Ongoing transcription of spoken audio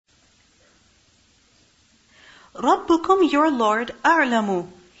رَبُّكُمْ, your Lord, أَعْلَمُ,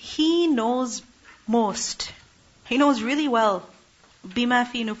 He knows most. He knows really well. بِمَا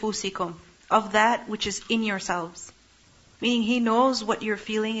فِي نُفُوسِكُمْ, of that which is in yourselves. Meaning He knows what you're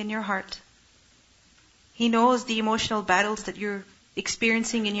feeling in your heart. He knows the emotional battles that you're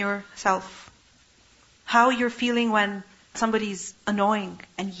experiencing in yourself. How you're feeling when somebody's annoying,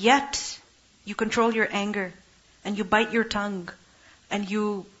 and yet you control your anger, and you bite your tongue, and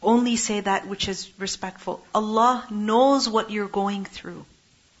you only say that which is respectful. Allah knows what you're going through.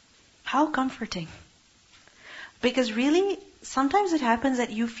 How comforting. Because really, sometimes it happens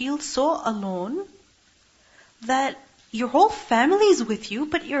that you feel so alone that your whole family is with you,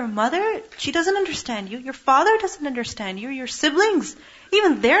 but your mother, she doesn't understand you. Your father doesn't understand you. Your siblings,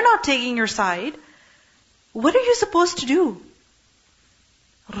 even they're not taking your side. What are you supposed to do?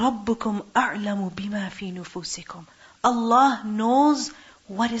 رَبُّكُمْ أَعْلَمُ بِمَا فِي نُفُوسِكُمْ. Allah knows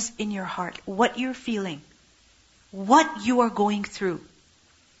what is in your heart, what you're feeling, what you are going through.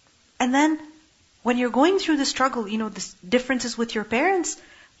 And then, when you're going through the struggle, this differences with your parents,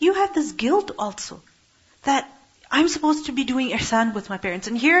 you have this guilt also. That I'm supposed to be doing ihsan with my parents.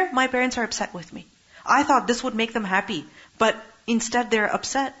 And here, my parents are upset with me. I thought this would make them happy. But instead they're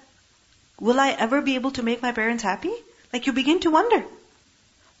upset. Will I ever be able to make my parents happy? Like you begin to wonder.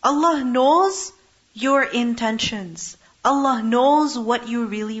 Allah knows your intentions. Allah knows what you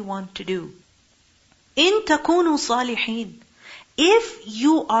really want to do. In takunu salihin. If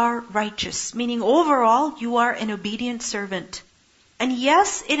you are righteous, meaning overall you are an obedient servant. And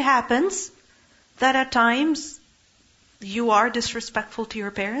yes, it happens that at times you are disrespectful to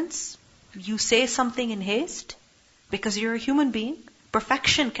your parents. You say something in haste because you're a human being.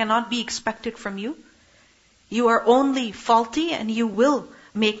 Perfection cannot be expected from you. You are only faulty and you will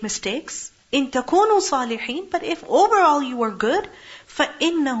make mistakes. In takunu salihin, but if overall you are good,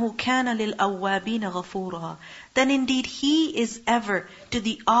 فَإِنَّهُ كَانَ لِلْأَوَّابِينَ غَفُورًا, then indeed He is ever to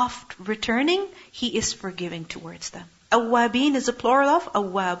the oft returning, He is forgiving towards them. Awwabin is a plural of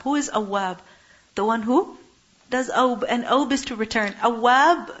awwab. Who is awwab? The one who does awb, and awb is to return.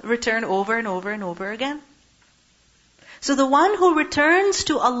 Awwab, return over and over and over again. So the one who returns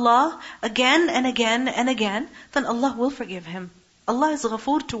to Allah again and again and again, then Allah will forgive him. Allah is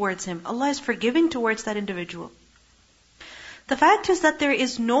ghafoor towards him. Allah is forgiving towards that individual. The fact is that there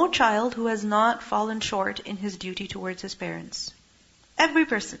is no child who has not fallen short in his duty towards his parents. Every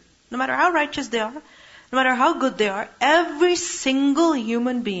person, no matter how righteous they are, no matter how good they are, every single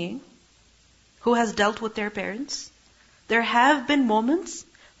human being who has dealt with their parents, there have been moments,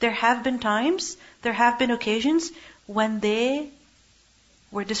 there have been times, there have been occasions when they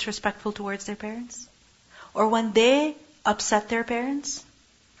were disrespectful towards their parents, or when they upset their parents,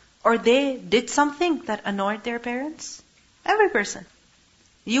 or they did something that annoyed their parents. Every person.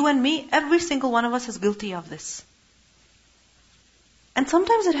 You and me, every single one of us is guilty of this. And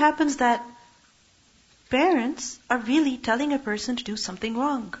sometimes it happens that parents are really telling a person to do something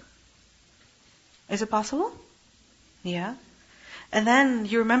wrong. Is it possible? Yeah. And then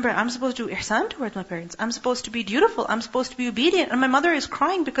you remember, I'm supposed to do ihsan towards my parents. I'm supposed to be dutiful. I'm supposed to be obedient. And my mother is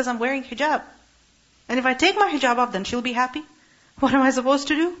crying because I'm wearing hijab. And if I take my hijab off, then she'll be happy. What am I supposed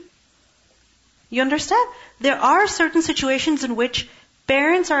to do? You understand? There are certain situations in which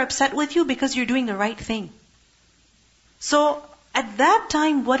parents are upset with you because you're doing the right thing. So, at that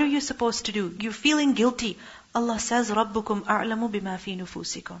time, what are you supposed to do? You're feeling guilty. Allah says, رَبُّكُمْ أَعْلَمُ بِمَا فِي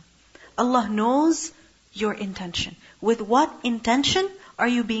نُفُوسِكُمْ. Allah knows your intention. With what intention are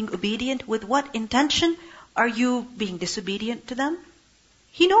you being obedient? With what intention are you being disobedient to them?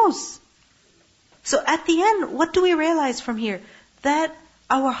 He knows. So at the end, what do we realize from here? That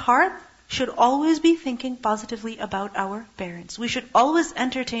our heart should always be thinking positively about our parents. We should always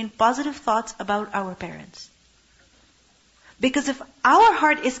entertain positive thoughts about our parents. Because if our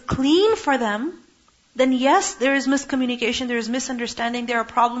heart is clean for them, then yes, there is miscommunication, there is misunderstanding, there are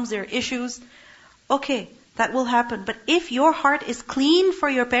problems, there are issues. Okay, that will happen. But if your heart is clean for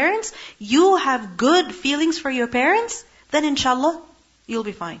your parents, you have good feelings for your parents, then inshallah, you'll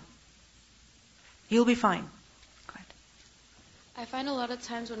be fine. You'll be fine. I find a lot of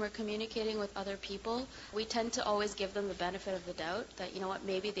times when we're communicating with other people, we tend to always give them the benefit of the doubt that, you know what,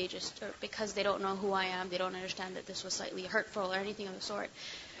 maybe they just, or because they don't know who I am, they don't understand that this was slightly hurtful or anything of the sort.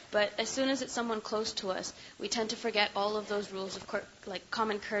 But as soon as it's someone close to us, we tend to forget all of those rules of like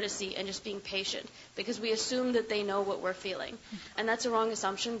common courtesy and just being patient, because we assume that they know what we're feeling. And that's a wrong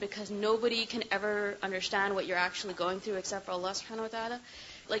assumption, because nobody can ever understand what you're actually going through except for Allah subhanahu wa ta'ala.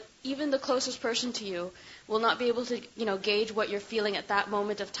 like even the closest person to you will not be able to, gauge what you're feeling at that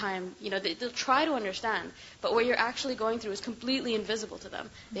moment of time. They'll try to understand, but what you're actually going through is completely invisible to them.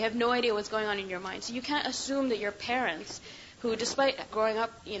 They have no idea what's going on in your mind. So you can't assume that your parents, who despite growing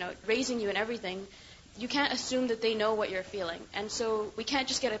up, raising you and everything, you can't assume that they know what you're feeling. And so we can't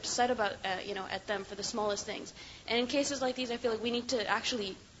just get upset about, at them for the smallest things. And in cases like these, I feel like we need to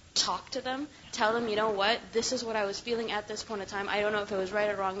actually talk to them, tell them, you know what, this is what I was feeling at this point in time. I don't know if it was right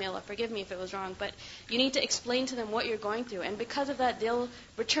or wrong. May Allah forgive me if it was wrong. But you need to explain to them what you're going through. And because of that, they'll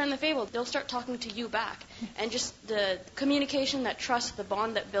return the favor. They'll start talking to you back. And just the communication, that trust, the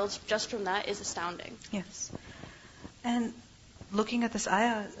bond that builds just from that is astounding. Yes. And looking at this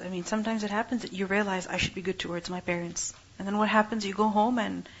ayah, sometimes it happens that you realize I should be good towards my parents. And then what happens? You go home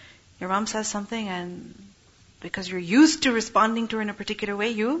and your mom says something, and because you're used to responding to her in a particular way,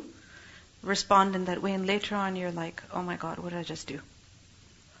 you respond in that way. And later on you're like, oh my God, what did I just do?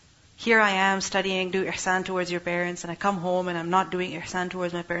 Here I am studying, do ihsan towards your parents, and I come home and I'm not doing ihsan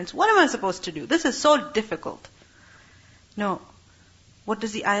towards my parents. What am I supposed to do? This is so difficult. No. What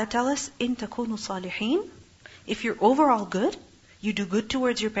does the ayah tell us? In takunu salihin. If you're overall good, you do good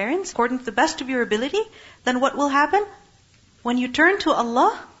towards your parents, according to the best of your ability, then what will happen? When you turn to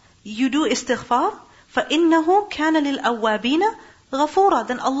Allah, you do istighfar, فَإِنَّهُ كَانَ لِلْأَوَّابِينَ غَفُورًا.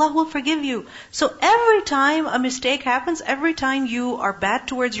 Then Allah will forgive you. So every time a mistake happens, every time you are bad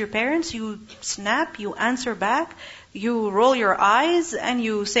towards your parents, you snap, you answer back, you roll your eyes, and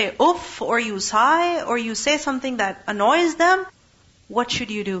you say uff, or you sigh, or you say something that annoys them, what should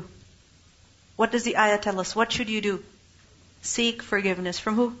you do? What does the ayah tell us? What should you do? Seek forgiveness.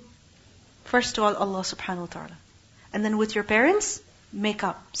 From who? First of all, Allah subhanahu wa ta'ala. And then with your parents, make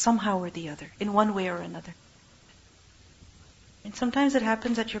up somehow or the other, in one way or another. And sometimes it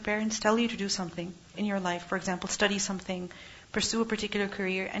happens that your parents tell you to do something in your life. For example, study something, pursue a particular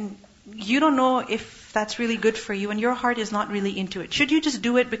career, and you don't know if that's really good for you, and your heart is not really into it. Should you just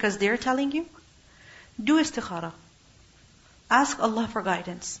do it because they're telling you? Do istikhara. Ask Allah for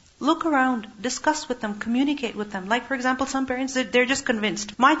guidance. Look around, discuss with them, communicate with them. Like for example, some parents, they're just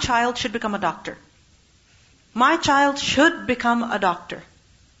convinced, my child should become a doctor. My child should become a doctor.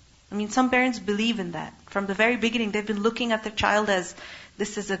 Some parents believe in that. From the very beginning, they've been looking at their child as,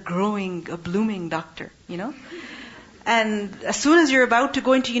 this is a growing, a blooming doctor, And as soon as you're about to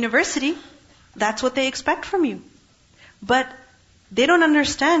go into university, that's what they expect from you. But they don't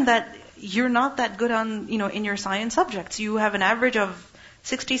understand that you're not that good on, in your science subjects. You have an average of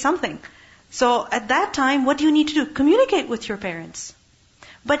 60 something. So at that time, what do you need to do? Communicate with your parents.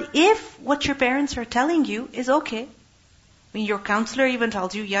 But if what your parents are telling you is okay, your counselor even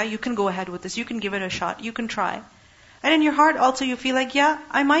tells you, yeah, you can go ahead with this, you can give it a shot, you can try. And in your heart also you feel like, yeah,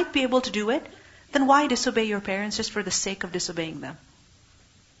 I might be able to do it. Then why disobey your parents just for the sake of disobeying them?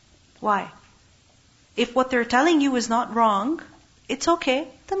 Why? If what they're telling you is not wrong, it's okay,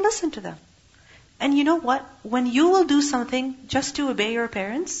 then listen to them. And you know what? When you will do something just to obey your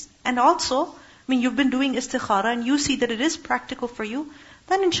parents, and also, you've been doing istikhara and you see that it is practical for you,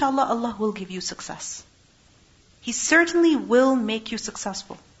 then inshallah Allah will give you success. He certainly will make you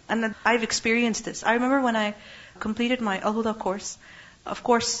successful. And I've experienced this. I remember when I completed my Al-Huda course, of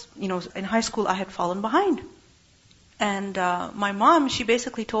course, in high school I had fallen behind. And my mom, she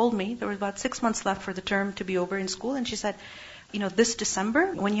basically told me, there was about 6 months left for the term to be over in school, and she said, this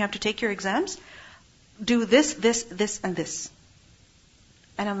December, when you have to take your exams, do this, and this.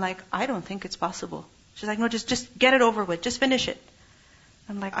 And I'm like, I don't think it's possible. She's like, no, just get it over with, just finish it.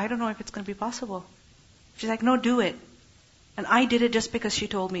 I'm like, I don't know if it's going to be possible. She's like, no, do it. And I did it just because she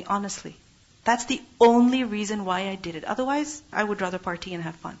told me, honestly. That's the only reason why I did it. Otherwise, I would rather party and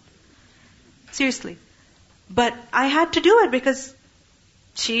have fun. Seriously. But I had to do it because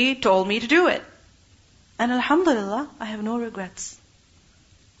she told me to do it. And alhamdulillah, I have no regrets.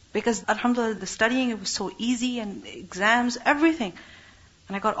 Because alhamdulillah, the studying, it was so easy, and exams, everything.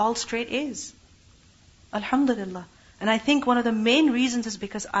 And I got all straight A's. Alhamdulillah. And I think one of the main reasons is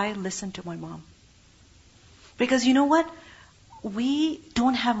because I listened to my mom. Because you know what? We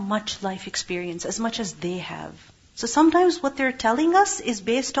don't have much life experience as much as they have. So sometimes what they're telling us is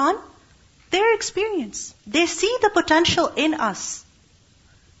based on their experience. They see the potential in us.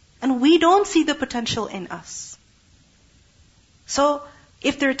 And we don't see the potential in us. So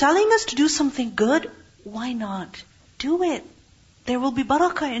if they're telling us to do something good, why not? Do it. There will be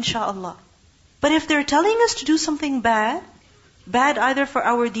barakah, inshaAllah. But if they're telling us to do something bad either for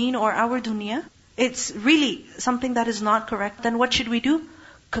our deen or our dunya, it's really something that is not correct, then what should we do?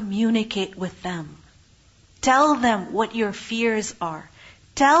 Communicate with them. Tell them what your fears are.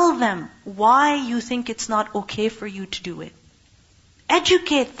 Tell them why you think it's not okay for you to do it.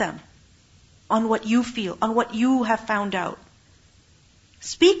 Educate them on what you feel, on what you have found out.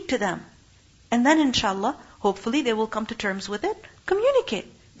 Speak to them. And then inshallah, hopefully they will come to terms with it. Communicate.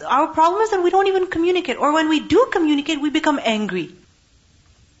 Our problem is that we don't even communicate. Or when we do communicate, we become angry.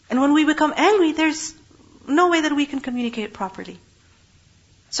 And when we become angry, there's no way that we can communicate properly.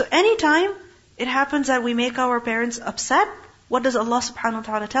 So anytime it happens that we make our parents upset, what does Allah subhanahu wa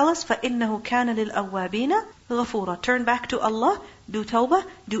ta'ala tell us? فَإِنَّهُ كَانَ لِلْأَوَّابِينَ غَفُورًا. Turn back to Allah, do tawbah,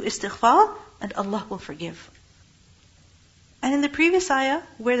 do istighfar, and Allah will forgive. And in the previous ayah,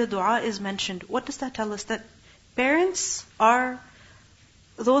 where the dua is mentioned, what does that tell us? That parents are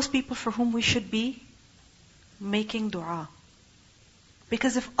those people for whom we should be making dua.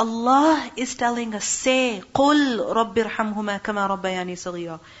 Because if Allah is telling us, say, قُلْ رَبِّ ارْحَمْهُمَا كَمَا رَبَّيَانِي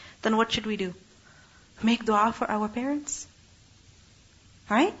صَغِيرًا, then what should we do? Make dua for our parents.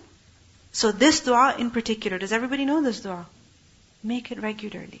 Right? So this dua in particular, does everybody know this dua? Make it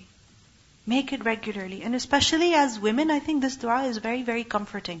regularly. Make it regularly. And especially as women, I think this dua is very, very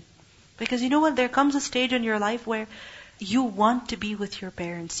comforting. Because you know what? There comes a stage in your life where you want to be with your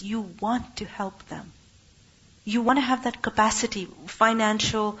parents. You want to help them. You want to have that capacity,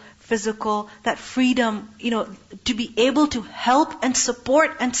 financial, physical, that freedom, to be able to help and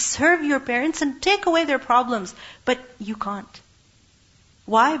support and serve your parents and take away their problems. But you can't.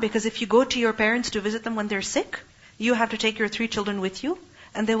 Why? Because if you go to your parents to visit them when they're sick, you have to take your 3 children with you.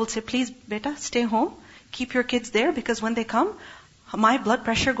 And they will say, please, beta, stay home. Keep your kids there because when they come, my blood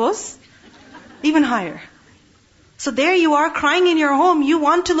pressure goes even higher. So there you are crying in your home. You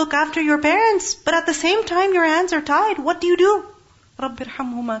want to look after your parents, but at the same time your hands are tied. What do you do? رَبِّ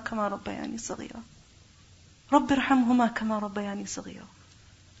ارْحَمْهُمَا كَمَا رَبَّيَانِي صَغِيرًا. رَبِّ ارْحَمْهُمَا كَمَا رَبَّيَانِي صَغِيرًا.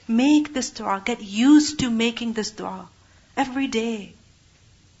 Make this dua. Get used to making this dua. Every day.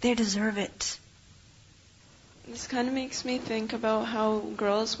 They deserve it. This kind of makes me think about how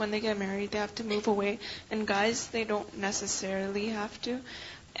girls, when they get married, they have to move away. And guys, they don't necessarily have to.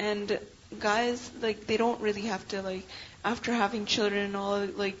 And guys, they don't really have to, after having children and all,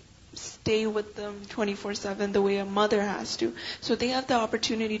 stay with them 24/7 the way a mother has to. So they have the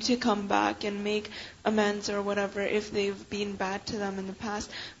opportunity to come back and make amends or whatever if they've been bad to them in the past.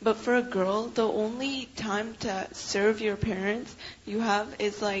 But for a girl, the only time to serve your parents you have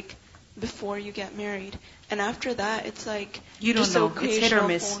is before you get married. And after that, it's you don't just know. occasional It's hit or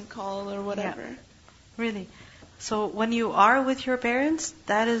miss. phone call or whatever. Yeah. Really. So when you are with your parents,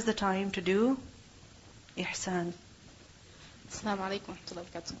 that is the time to do ihsan. Assalamu alaikum wa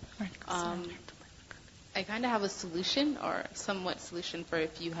rahmatullahi. I kind of have a solution, or somewhat solution, for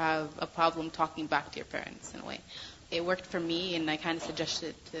if you have a problem talking back to your parents in a way. It worked for me, and I kind of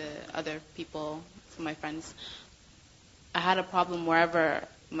suggested it to other people, some of my friends. I had a problem wherever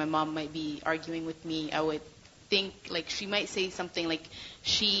my mom might be arguing with me. I would think, she might say something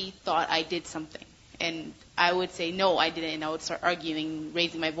she thought I did something. And I would say, no, I didn't. And I would start arguing,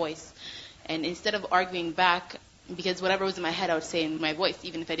 raising my voice. And instead of arguing back, because whatever was in my head, I would say in my voice,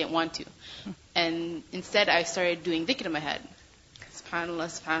 even if I didn't want to. And instead, I started doing dhikr in my head.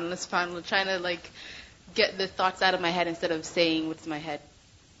 SubhanAllah, SubhanAllah, SubhanAllah, trying to get the thoughts out of my head instead of saying what's in my head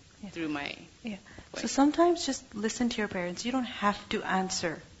through my voice. So sometimes just listen to your parents. You don't have to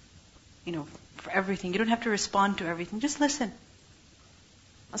answer, for everything. You don't have to respond to everything. Just listen.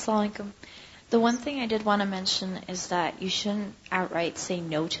 Assalamu alaikum. The one thing I did want to mention is that you shouldn't outright say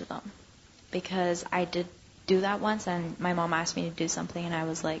no to them. Because I did do that once, and my mom asked me to do something, and I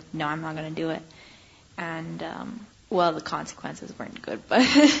was like, no, I'm not going to do it. And, the consequences weren't good,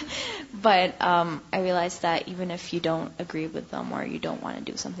 but I realized that even if you don't agree with them or you don't want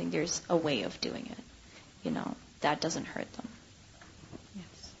to do something, there's a way of doing it. That doesn't hurt them.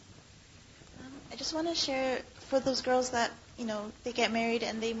 Yes. I just want to share for those girls that, they get married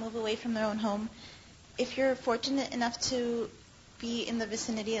and they move away from their own home. If you're fortunate enough to be in the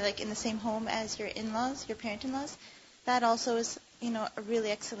vicinity, in the same home as your in-laws, your parent-in-laws, that also is, a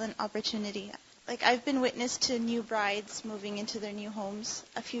really excellent opportunity. I've been witness to new brides moving into their new homes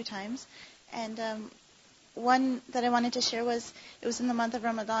a few times. And one that I wanted to share was, it was in the month of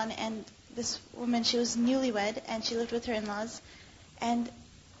Ramadan, and this woman, she was newlywed, and she lived with her in-laws. And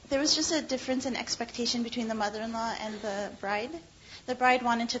there was just a difference in expectation between the mother-in-law and the bride. The bride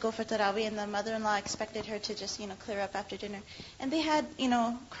wanted to go for tarawih, and the mother-in-law expected her to just, clear up after dinner. And they had,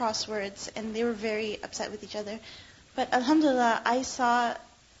 crosswords, and they were very upset with each other. But alhamdulillah, I saw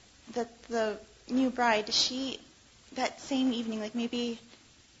that the new bride, that same evening, maybe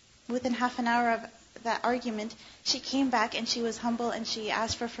within half an hour of that argument, she came back and she was humble and she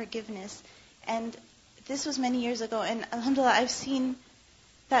asked for forgiveness. And this was many years ago, and alhamdulillah, I've seen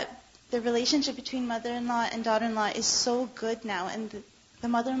that the relationship between mother-in-law and daughter-in-law is so good now. And the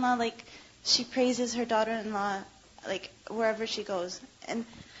mother-in-law, like, she praises her daughter-in-law, like, wherever she goes. And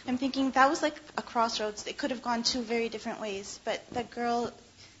I'm thinking that was like a crossroads. It could have gone two very different ways. But that girl,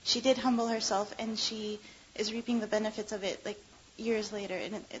 she did humble herself, and she is reaping the benefits of it, like, years later.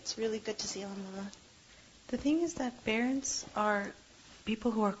 And it's really good to see, alhamdulillah. The thing is that parents are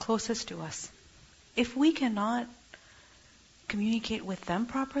people who are closest to us. If we cannot communicate with them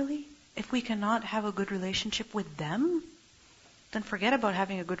properly, if we cannot have a good relationship with them, then forget about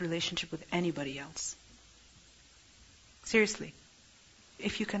having a good relationship with anybody else. Seriously.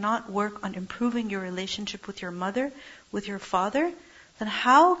 If you cannot work on improving your relationship with your mother, with your father, then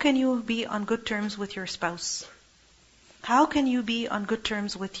how can you be on good terms with your spouse? How can you be on good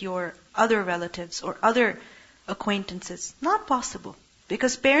terms with your other relatives or other acquaintances? Not possible.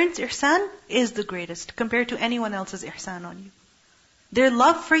 Because parents' ihsan is the greatest compared to anyone else's ihsan on you. Their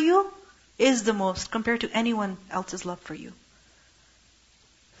love for you is the most compared to anyone else's love for you.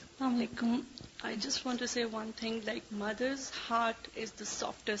 Assalamu alaikum. I just want to say one thing, like mother's heart is the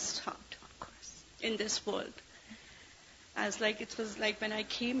softest heart in this world. As like it was like when I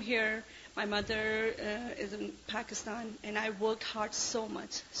came here, my mother is in Pakistan, and I worked hard so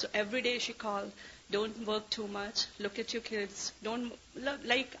much. So every day she called, don't work too much, look at your kids, don't,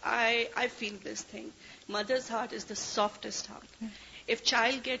 like I feel this thing. Mother's heart is the softest heart. If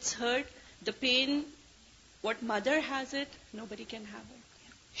child gets hurt, the pain, what mother has it, nobody can have it.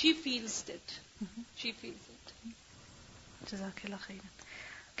 She feels it. She feels it. Jazakallah khairan.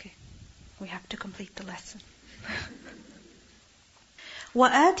 Okay, we have to complete the lesson.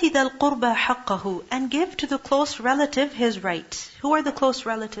 وَآتِ ذَا الْقُرْبَى حَقَّهُ, and give to the close relative his right. Who are the close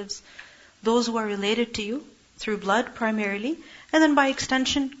relatives? Those who are related to you through blood primarily, and then by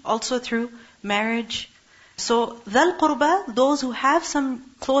extension also through marriage. So ذَا الْقُرْبَى, those who have some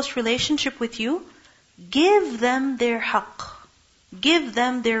close relationship with you, give them their haqq. Give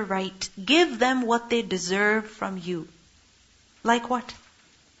them their right. Give them what they deserve from you. Like what?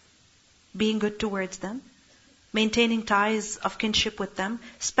 Being good towards them, maintaining ties of kinship with them,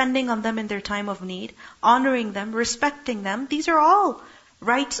 spending on them in their time of need, honoring them, respecting them. These are all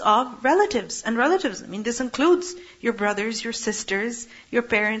rights of relatives. And relatives, I mean, this includes your brothers, your sisters, your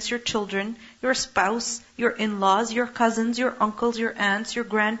parents, your children, your spouse, your in-laws, your cousins, your uncles, your aunts, your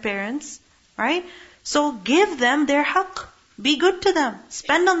grandparents. Right? So give them their haqq. Be good to them.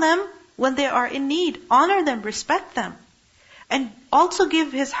 Spend on them when they are in need. Honor them, respect them. And also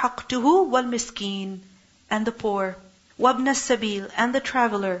give his haqq to who? Wal miskeen, and the poor. Wabna sabil, and the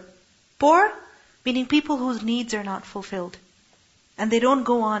traveler. Poor, meaning people whose needs are not fulfilled. And they don't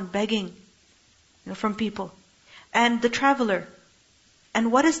go on begging from people. And the traveler.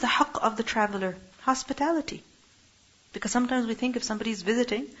 And what is the haqq of the traveler? Hospitality. Because sometimes we think if somebody is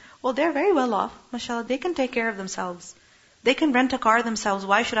visiting, well, they're very well off. MashaAllah, they can take care of themselves. They can rent a car themselves.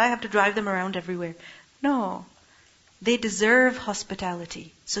 Why should I have to drive them around everywhere? No. They deserve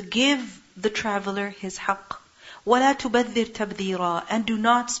hospitality. So give the traveler his haqq. وَلَا تُبَذِّرْ تَبْذِيرًا, and do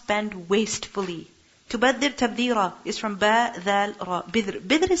not spend wastefully. تُبَذِّرْ تَبْذِيرًا is from ba, dhal, ra. Bidr.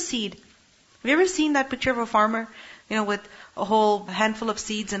 Bidr is seed. Have you ever seen that picture of a farmer, with a whole handful of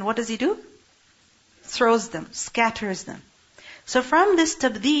seeds, and what does he do? Throws them, scatters them. So from this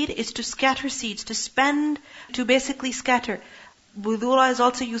tabdheer is to scatter seeds, to spend, to basically scatter. Budura is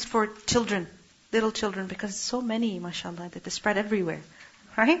also used for children, little children, because so many, mashallah, that they spread everywhere.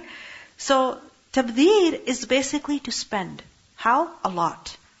 Right? So tabdheer is basically to spend. How? A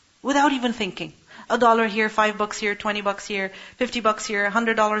lot. Without even thinking. $1 here, $5 here, $20 here, $50 here,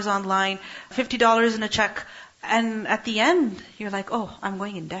 $100 online, $50 in a check. And at the end, you're like, oh, I'm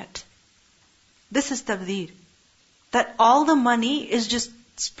going in debt. This is tabdheer. That all the money is just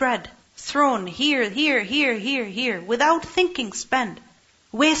spread, thrown here, here, here, here, here, without thinking, spend,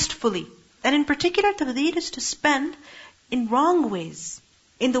 wastefully. And in particular, tabdheer is to spend in wrong ways,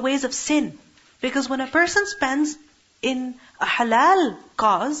 in the ways of sin. Because when a person spends in a halal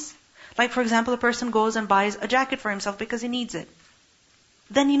cause, like for example, a person goes and buys a jacket for himself because he needs it,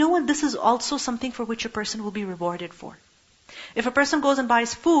 then you know what? This is also something for which a person will be rewarded for. If a person goes and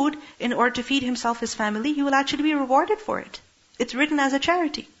buys food in order to feed himself, his family, he will actually be rewarded for it. It's written as a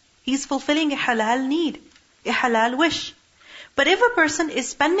charity. He's fulfilling a halal need, a halal wish. But if a person is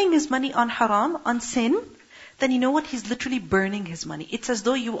spending his money on haram, on sin, then you know what? He's literally burning his money. It's as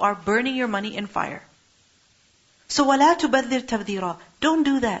though you are burning your money in fire. So وَلَا تُبَذِّرْ تَبْذِيرًا. Don't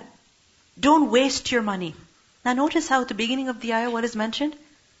do that. Don't waste your money. Now notice how at the beginning of the ayah what is mentioned?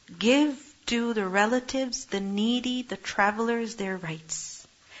 Give to the relatives, the needy, the travelers, their rights.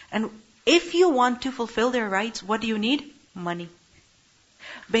 And if you want to fulfill their rights, what do you need? Money.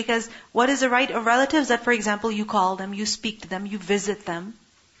 Because what is the right of relatives? That, for example, you call them, you speak to them, you visit them.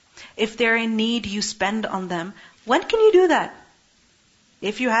 If they're in need, you spend on them. When can you do that?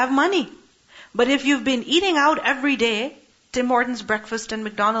 If you have money. But if you've been eating out every day, Tim Hortons breakfast and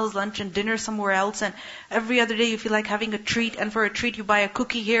McDonald's lunch and dinner somewhere else, and every other day you feel like having a treat, and for a treat you buy a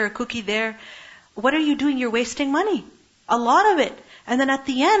cookie here, a cookie there, what are you doing? You're wasting money. A lot of it. And then at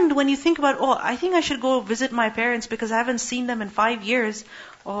the end, when you think about, oh, I think I should go visit my parents because I haven't seen them in 5 years.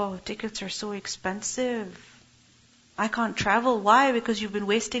 Oh, tickets are so expensive. I can't travel. Why? Because you've been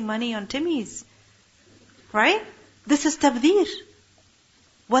wasting money on Timmy's. Right? This is tabdhir.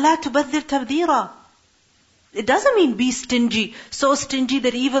 وَلَا تُبَذِّرْ تَبْذِيرًا. It doesn't mean be stingy. So stingy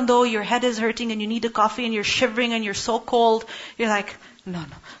that even though your head is hurting and you need a coffee and you're shivering and you're so cold, you're like, no,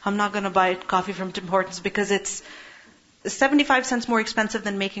 I'm not going to buy coffee from Tim Hortons because it's 75 cents more expensive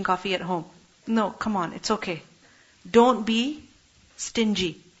than making coffee at home. No, come on, it's okay. Don't be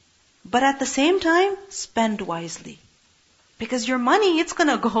stingy. But at the same time, spend wisely. Because your money, it's going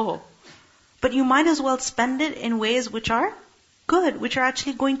to go. But you might as well spend it in ways which are good, which are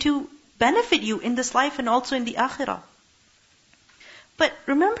actually going to benefit you in this life and also in the akhirah. But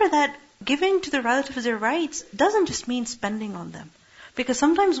remember that giving to the relatives their rights doesn't just mean spending on them. Because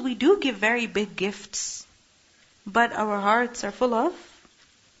sometimes we do give very big gifts, but our hearts are full of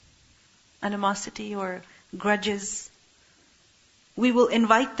animosity or grudges. We will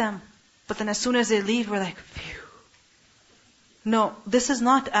invite them, but then as soon as they leave, we're like, phew. No, this is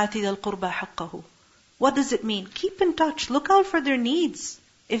not آتِ ذَا الْقُرْبَى حَقَّهُ. What does it mean? Keep in touch. Look out for their needs.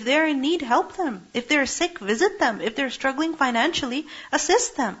 If they're in need, help them. If they're sick, visit them. If they're struggling financially,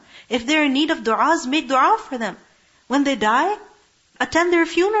 assist them. If they're in need of du'as, make du'a for them. When they die, attend their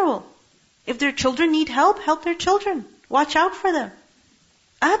funeral. If their children need help, help their children. Watch out for them.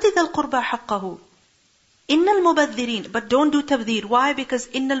 آتِ ذَا الْقُرْبَى حَقَّهُ. إِنَّ الْمُبَذِّرِينَ. But don't do tabdhir. Why? Because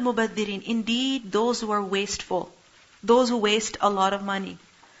إِنَّ الْمُبَذِّرِينَ. Indeed, those who are wasteful. Those who waste a lot of money.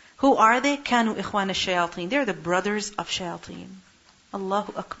 Who are they? كَانُوا إِخْوَانَ الشَّيَاطِينَ. They're the brothers of shayateen.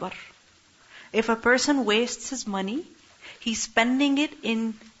 Allahu Akbar. If a person wastes his money, he's spending it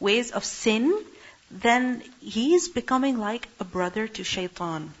in ways of sin, then he's becoming like a brother to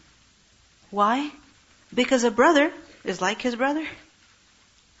shaitan. Why? Because a brother is like his brother.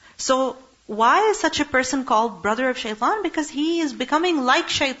 So, why is such a person called brother of shaitan? Because he is becoming like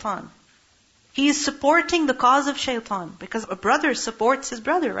shaitan. He is supporting the cause of shaitan. Because a brother supports his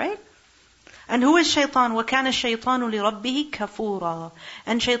brother, right? And who is shaitan? وَكَانَ الشَّيْطَانُ لِرَبِّهِ كَفُورًا.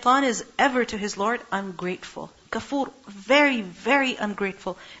 And shaitan is ever to his Lord ungrateful. Kafur, very, very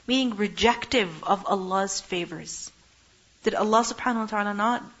ungrateful. Meaning rejective of Allah's favors. Did Allah subhanahu wa ta'ala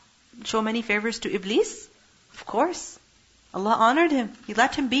not show many favors to Iblis? Of course. Allah honored him. He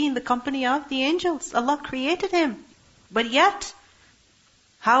let him be in the company of the angels. Allah created him. But yet,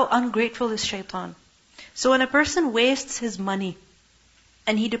 how ungrateful is shaitan? So when a person wastes his money,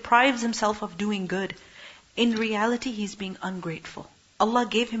 and he deprives himself of doing good, in reality he's being ungrateful. Allah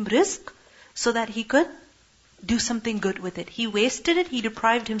gave him rizq so that he could do something good with it. He wasted it, he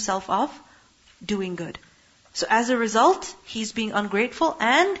deprived himself of doing good. So as a result, he's being ungrateful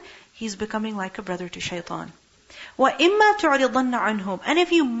and he's becoming like a brother to shaitan. وَإِمَّا تُعْرِضَنَّ عَنْهُمْ. And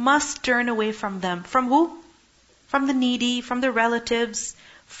if you must turn away from them. From who? From the needy, from the relatives,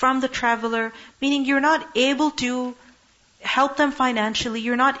 from the traveler. Meaning you're not able to help them financially,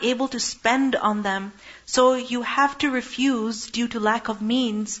 you're not able to spend on them, so you have to refuse due to lack of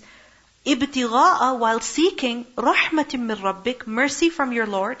means. ibtigha'a, while seeking rahmatin min rabbik, mercy from your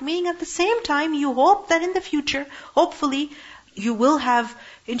Lord, meaning at the same time you hope that in the future, hopefully, you will have,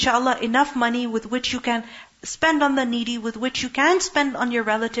 inshallah, enough money with which you can spend on the needy, with which you can spend on your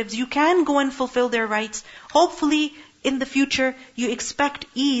relatives, you can go and fulfill their rights. Hopefully, in the future, you expect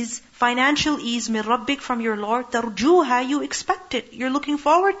ease, financial ease, min rabbik, from your Lord. Tarjuha, you expect it. You're looking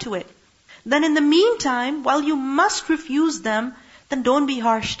forward to it. Then in the meantime, while you must refuse them, then don't be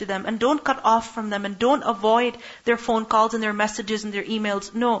harsh to them and don't cut off from them and don't avoid their phone calls and their messages and their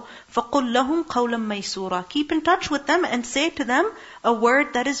emails. No. فَقُلْ لَهُمْ قَوْلًا مَيْسُورًا. Keep in touch with them and say to them a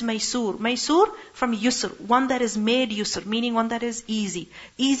word that is maysur. Maysur from yusr, one that is made yusr, meaning one that is easy.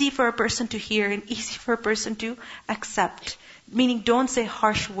 Easy for a person to hear and easy for a person to accept. Meaning don't say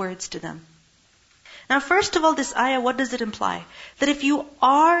harsh words to them. Now first of all, this ayah, what does it imply? That if you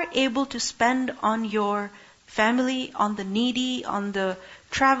are able to spend on your family, on the needy, on the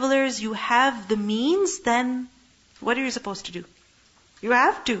travelers, you have the means, then what are you supposed to do? You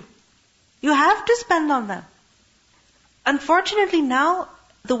have to. You have to spend on them. Unfortunately now,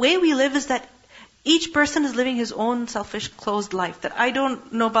 the way we live is that each person is living his own selfish, closed life. That I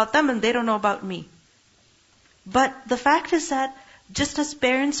don't know about them and they don't know about me. But the fact is that Just as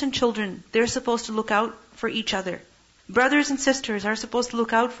parents and children, they're supposed to look out for each other. Brothers and sisters are supposed to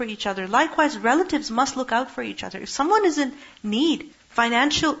look out for each other. Likewise, relatives must look out for each other. If someone is in need,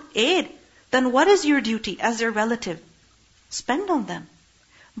 financial aid, then what is your duty as their relative? Spend on them.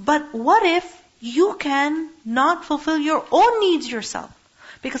 But what if you can not fulfill your own needs yourself?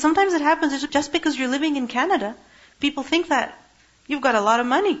 Because sometimes it happens, it's just because you're living in Canada, people think that you've got a lot of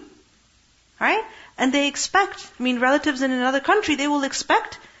money. Right? And they expect, relatives in another country, they will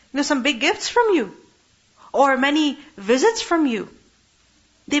expect, some big gifts from you. Or many visits from you.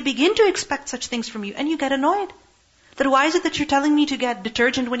 They begin to expect such things from you, and you get annoyed. That why is it that you're telling me to get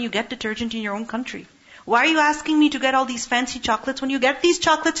detergent when you get detergent in your own country? Why are you asking me to get all these fancy chocolates when you get these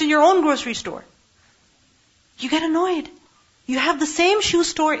chocolates in your own grocery store? You get annoyed. You have the same shoe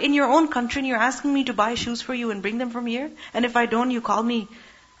store in your own country and you're asking me to buy shoes for you and bring them from here? And if I don't, you call me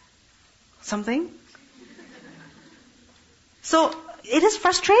something? So, it is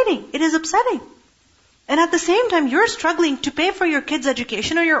frustrating. It is upsetting. And at the same time, you're struggling to pay for your kids'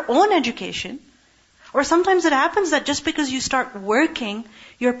 education or your own education. Or sometimes it happens that just because you start working,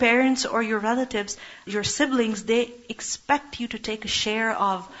 your parents or your relatives, your siblings, they expect you to take a share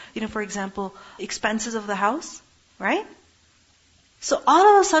of, for example, expenses of the house, right? So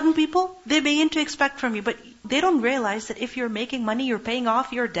all of a sudden people, they begin to expect from you, but they don't realize that if you're making money, you're paying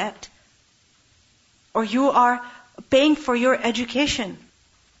off your debt. Or you are paying for your education.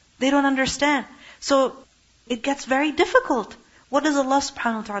 They don't understand. So it gets very difficult. What does Allah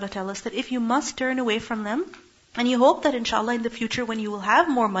subhanahu wa ta'ala tell us? That if you must turn away from them, and you hope that inshallah in the future when you will have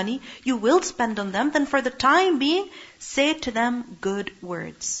more money, you will spend on them, then for the time being, say to them good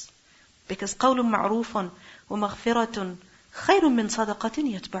words. Because قَوْلٌ مَعْرُوفٌ وَمَغْفِرَةٌ خَيْرٌ مِّن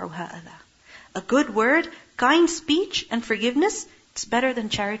صَدَقَةٍ يَتْبَعُهَا أَذًى. A good word, kind speech, and forgiveness, it's better than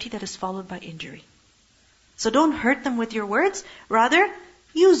charity that is followed by injury. So don't hurt them with your words, rather,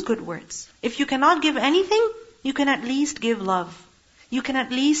 use good words. If you cannot give anything, you can at least give love. You can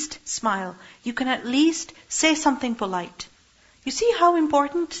at least smile. You can at least say something polite. You see how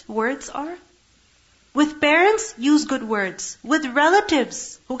important words are? With parents, use good words. With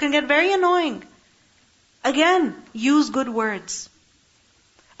relatives, who can get very annoying, again, use good words.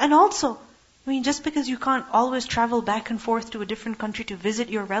 And also, just because you can't always travel back and forth to a different country to visit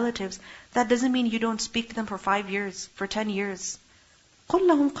your relatives, that doesn't mean you don't speak to them for 5 years, for 10 years. قُلْ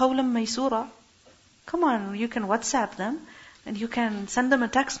لَهُمْ قَوْلًا مَيْسُورًا. Come on, you can WhatsApp them, and you can send them a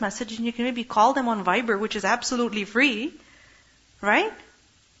text message, and you can maybe call them on Viber, which is absolutely free. Right?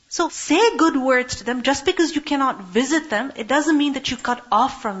 So say good words to them. Just because you cannot visit them, it doesn't mean that you cut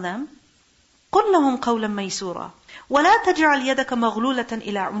off from them. قُلْ لَهُمْ قَوْلًا مَيْسُورًا وَلَا تَجْعَلْ يَدَكَ مَغْلُولَةً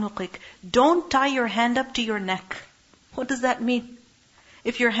إِلَىٰ عُنُقِكَ. Don't tie your hand up to your neck. What does that mean?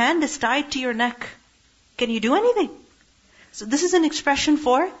 If your hand is tied to your neck, can you do anything? So this is an expression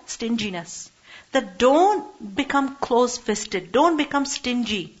for stinginess. That don't become close-fisted. Don't become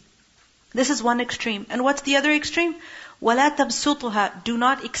stingy. This is one extreme. And what's the other extreme? وَلَا تَبْسُطُهَا. Do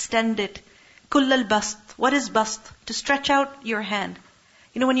not extend it. كُلَّ الْبَسْطِ. What is bast? To stretch out your hand.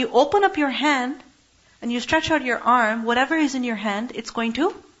 When you open up your hand and you stretch out your arm, whatever is in your hand, it's going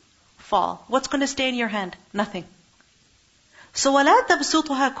to fall. What's going to stay in your hand? Nothing. So وَلَا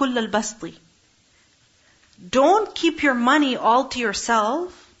تَبْسُطُهَا كُلَّ الْبَسْطِ. Don't keep your money all to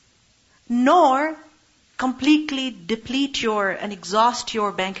yourself, nor completely deplete and exhaust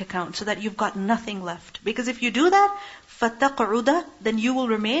your bank account so that you've got nothing left. Because if you do that, فَتَقْعُدَ, then you will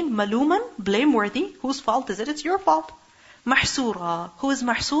remain maluman, blameworthy. Whose fault is it? It's your fault. Mahsura. Who is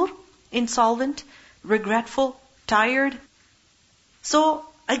mahsur? Insolvent, regretful, tired. So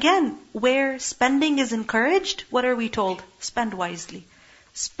again, where spending is encouraged, what are we told? Spend wisely.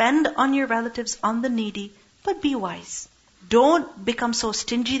 Spend on your relatives, on the needy, but be wise. Don't become so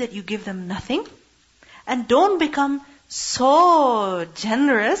stingy that you give them nothing. And don't become so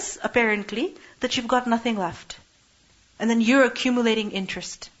generous, apparently, that you've got nothing left. And then you're accumulating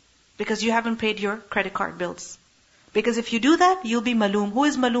interest because you haven't paid your credit card bills. Because if you do that, you'll be maloom. Who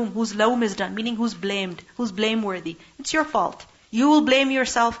is maloom? Whose lawm is done? Meaning who's blamed, who's blameworthy. It's your fault. You will blame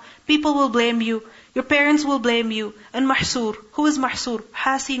yourself. People will blame you. Your parents will blame you. And mahsur. Who is mahsur?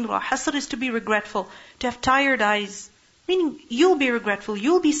 Hasin ra. Hasr is to be regretful. To have tired eyes. Meaning you'll be regretful.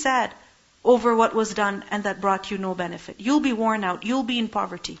 You'll be sad over what was done and that brought you no benefit. You'll be worn out. You'll be in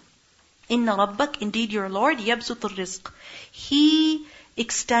poverty. Inna rabbak, indeed your Lord, yabsutur rizq. He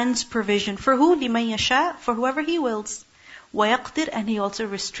extends provision. For who? Liman yasha, for whoever He wills. وَيَقْدِرْ, and He also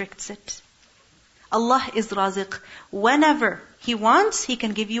restricts it. Allah is raziq. Whenever He wants, He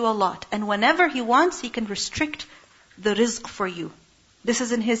can give you a lot. And whenever He wants, He can restrict the rizq for you. This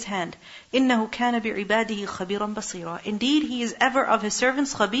is in His hand. إِنَّهُ كَانَ بِعِبَادِهِ خَبِيرًا بَصِيرًا. Indeed, He is ever of His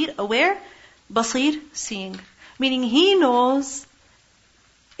servants khabir, aware, basir, seeing. Meaning He knows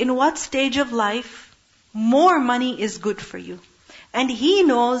in what stage of life more money is good for you. And He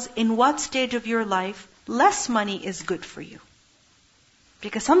knows in what stage of your life less money is good for you.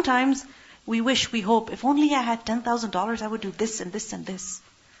 Because sometimes we wish, we hope, if only I had $10,000, I would do this and this and this.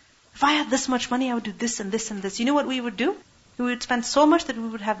 If I had this much money, I would do this and this and this. You know what we would do? We would spend so much that we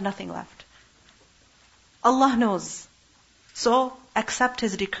would have nothing left. Allah knows. So accept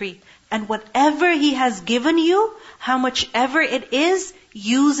His decree. And whatever He has given you, how much ever it is,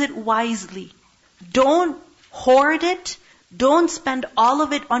 use it wisely. Don't hoard it. Don't spend all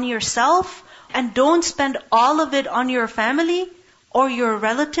of it on yourself. And don't spend all of it on your family or your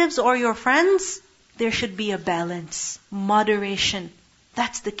relatives or your friends. There should be a balance. Moderation.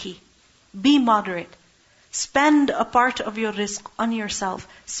 That's the key. Be moderate. Spend a part of your rizq on yourself.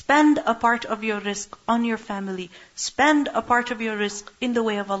 Spend a part of your rizq on your family. Spend a part of your rizq in the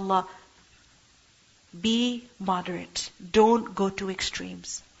way of Allah. Be moderate. Don't go to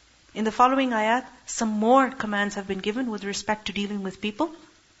extremes. In the following ayat, some more commands have been given with respect to dealing with people.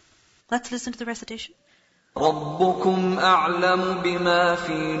 Let's listen to the recitation. رَبُّكُمْ أَعْلَمُ بِمَا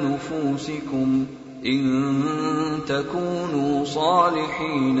فِي نُفُوسِكُمْ إِن تَكُونُوا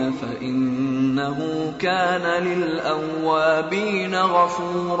صَالِحِينَ فَإِنَّهُ كَانَ لِلْأَوَّابِينَ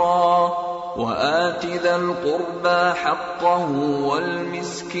غَفُورًا وَآتِ ذَا الْقُرْبَى حَقَّهُ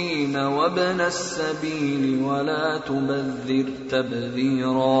وَالْمِسْكِينَ وَابْنَ السَّبِيلِ وَلَا تُبَذِّرْ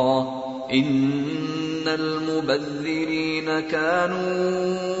تَبْذِيرًا إِنَّ الْمُبَذِّرِينَ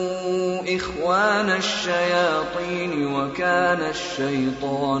كَانُوا إِخْوَانَ الشَّيَاطِينِ وَكَانَ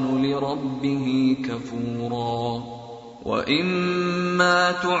الشَّيْطَانُ لِرَبِّهِ كَفُورًا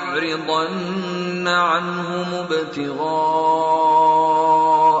وَإِمَّا تُعْرِضَنَّ عَنْهُمُ ابْتِغَاءَ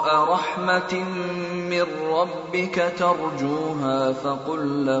رَحْمَةٍ مِّن رَّبِّكَ تَرْجُوهَا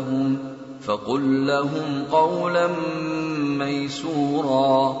فَقُل لَّهُمْ قَوْلًا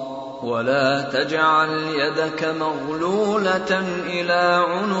مَّيْسُورًا ولا تجعل يدك مغلولة إلى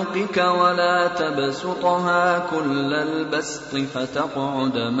عنقك ولا تبسطها كل البسط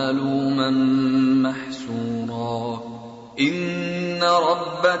فتقعد ملوما محسورا إن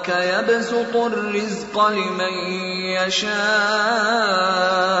ربك يبسط الرزق لمن يشاء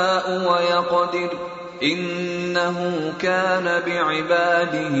ويقدر إنه كان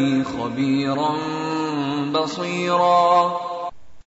بعباده خبيرا بصيرا